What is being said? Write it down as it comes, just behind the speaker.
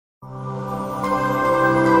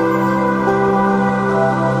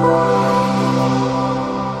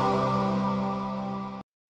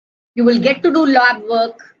You will get to do lab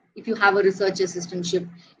work if you have a research assistantship.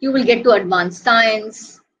 You will get to advanced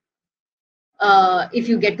science if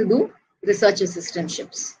you get to do research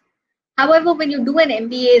assistantships. However, when you do an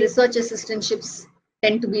MBA, research assistantships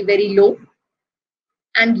tend to be very low,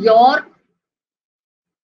 and your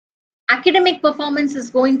academic performance is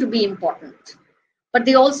going to be important. But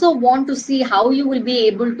they also want to see how you will be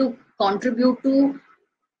able to contribute to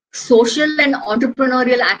social and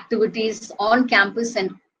entrepreneurial activities on campus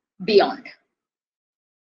and beyond.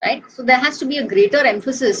 Right? So there has to be a greater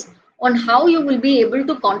emphasis on how you will be able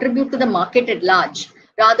to contribute to the market at large,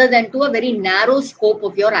 rather than to a very narrow scope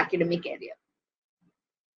of your academic area.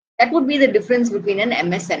 That would be the difference between an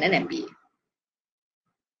MS and an MBA.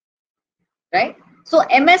 Right? So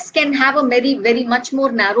MS can have a very much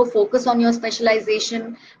more narrow focus on your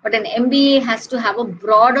specialization, but an MBA has to have a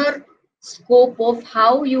broader scope of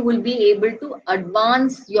how you will be able to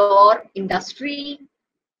advance your industry,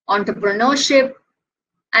 entrepreneurship,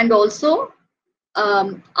 and also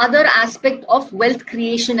other aspect of wealth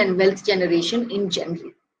creation and wealth generation in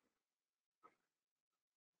general.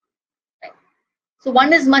 Right. So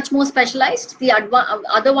one is much more specialized, the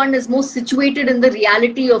other one is more situated in the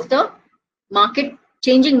reality of the market,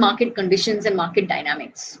 changing market conditions and market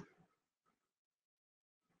dynamics.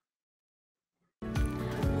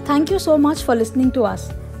 Thank you so much for listening to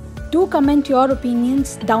us. Do comment your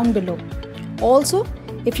opinions down below. Also,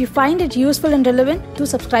 if you find it useful and relevant, do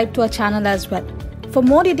subscribe to our channel as well. For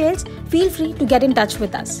more details, feel free to get in touch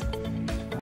with us.